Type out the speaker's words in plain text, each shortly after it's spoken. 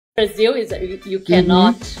Brazil is you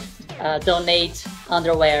cannot donate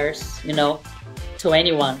underwears, you know, to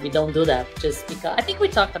anyone. We don't do that just because. I think we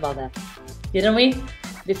talked about that, didn't we,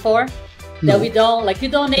 before? No. That we don't like. You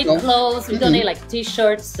donate clothes. We donate like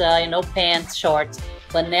t-shirts, you know, pants, shorts,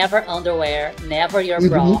 but never underwear, never your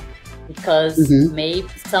bra, because maybe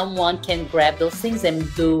someone can grab those things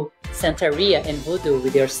and do Santeria and voodoo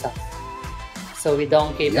with your stuff. So we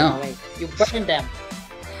don't give them away. You burn them.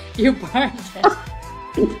 You burn them.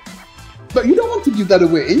 But you don't want to give that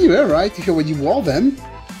away anywhere, right? If you already wore them.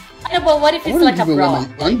 I know, but what if it's like a bra?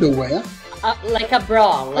 Underwear. Like a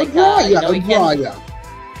bra. Like a bra, you know, a bra,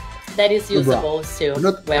 that is usable still.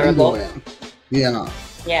 Not wearable. Underwear. Yeah.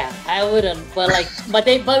 Yeah, I wouldn't. But like, but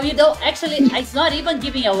we don't actually. It's not even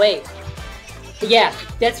giving away. Yeah,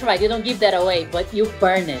 that's right. You don't give that away, but you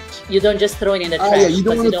burn it. You don't just throw it in the trash. Yeah, you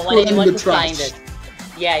don't want anyone to find it.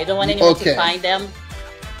 Yeah, you don't want anyone to find them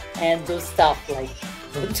and do stuff like.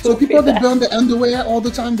 So people that burn the underwear all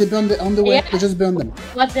the time, they burn the underwear, they just burn them.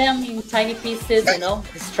 Put them in tiny pieces, you know,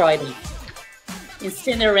 destroy them.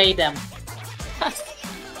 Incinerate them.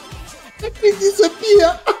 Make them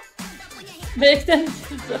disappear. Make them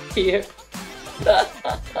disappear.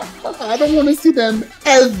 I don't want to see them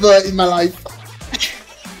ever in my life.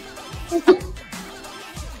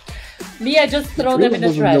 Me, I just throw them in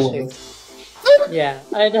the trash. Yeah,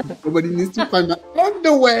 I know. Nobody needs to find my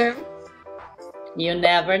underwear. You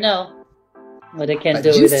never know what they can do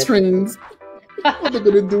with it. Strings. What are they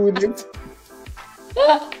gonna do with it?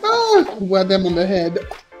 Wear them on the head.